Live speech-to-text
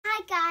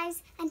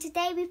guys, and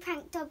today we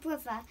pranked our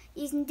brother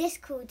using this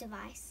cool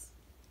device.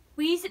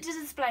 We used it to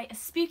display a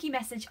spooky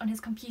message on his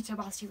computer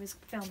whilst he was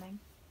filming.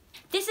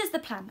 This is the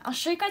plan. I'll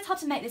show you guys how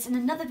to make this in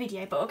another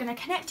video, but we're going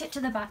to connect it to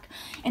the back.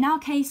 In our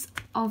case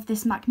of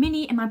this Mac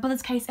Mini, in my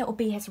brother's case it will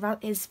be his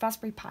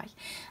Raspberry Pi.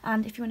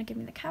 And if you want to give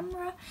me the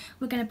camera,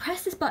 we're going to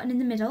press this button in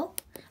the middle,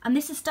 and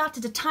this has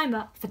started a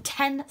timer for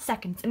 10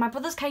 seconds. In my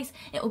brother's case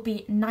it will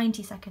be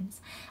 90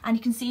 seconds. And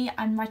you can see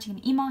I'm writing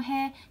an email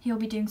here. He'll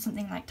be doing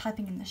something like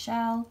typing in the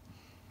shell.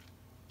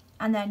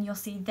 And then you'll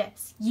see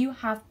this: you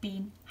have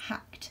been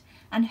hacked.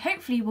 And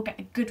hopefully we'll get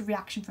a good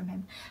reaction from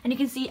him. And you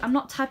can see I'm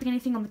not typing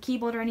anything on the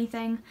keyboard or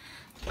anything.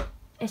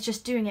 It's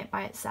just doing it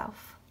by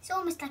itself. It's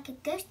almost like a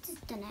ghost has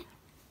done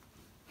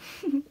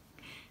it.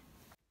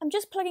 I'm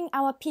just plugging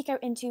our Pico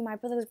into my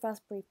brother's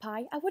Raspberry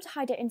Pi. I would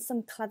hide it in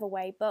some clever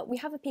way, but we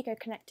have a Pico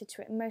connected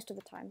to it most of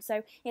the time,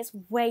 so it's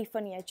way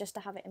funnier just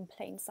to have it in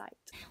plain sight.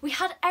 We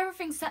had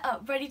everything set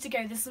up ready to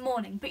go this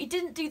morning, but he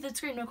didn't do the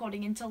screen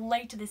recording until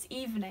later this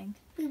evening.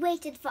 We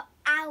waited for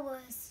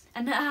hours.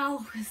 And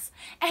hours.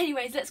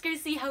 Anyways, let's go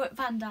see how it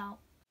panned out.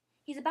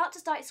 He's about to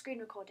start his screen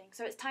recording,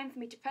 so it's time for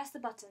me to press the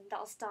button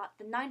that'll start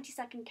the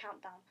 90-second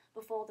countdown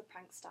before the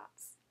prank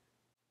starts.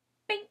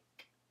 Bink!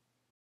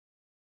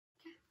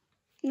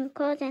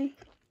 Recording.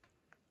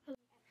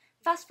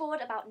 Fast forward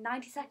about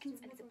 90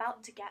 seconds and it's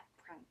about to get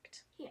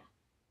pranked. Here.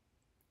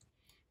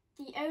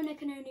 The owner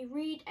can only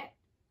read it.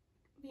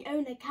 The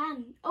owner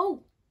can.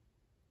 Oh!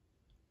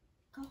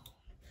 God.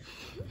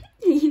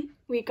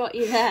 We got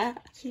you there.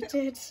 You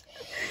did.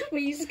 Were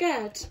you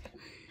scared?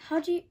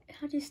 How do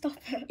you stop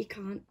it? You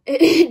can't.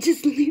 It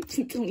just loops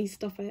until you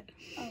stop it.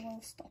 I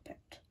will stop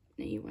it.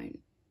 No, you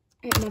won't.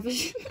 It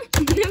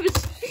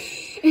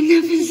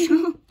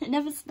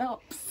never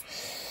stops.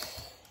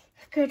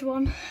 Good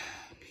one.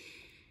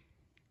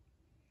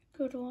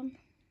 Good one.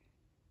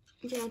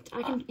 Yeah,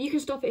 you can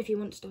stop it if you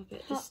want to stop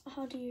it.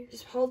 How do you?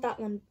 Just hold that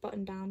one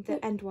button down, the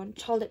end one.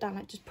 Just hold it down,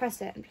 like just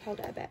press it and hold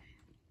it a bit.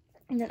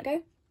 And let it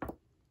go.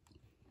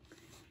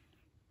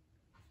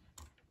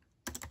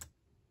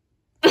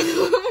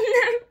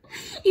 Oh no!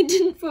 You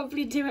didn't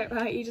probably do it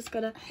right. You just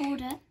gotta Hold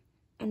it.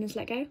 and just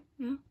let go.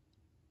 Yeah.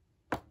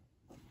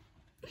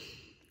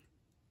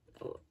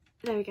 Oh,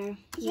 there we go.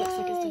 Yay! Looks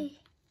like it's done.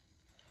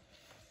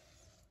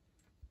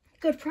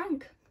 Good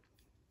prank.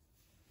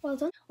 Well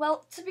done.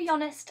 Well, to be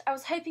honest, I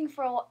was hoping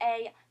for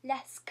a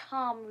less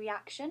calm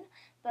reaction,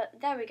 but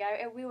there we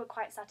go, we were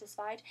quite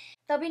satisfied.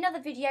 There'll be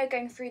another video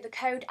going through the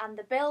code and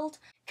the build.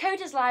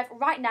 Code is live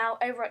right now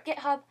over at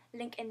GitHub,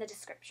 link in the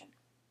description.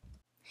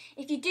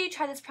 If you do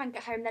try this prank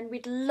at home, then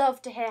we'd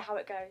love to hear how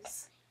it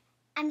goes.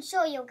 I'm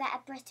sure you'll get a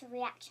better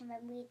reaction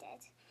than we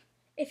did.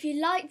 If you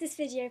like this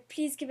video,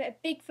 please give it a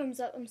big thumbs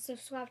up and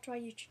subscribe to our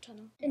YouTube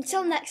channel.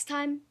 Until next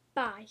time,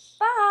 bye.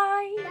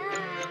 Bye!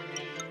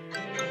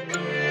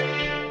 Bye.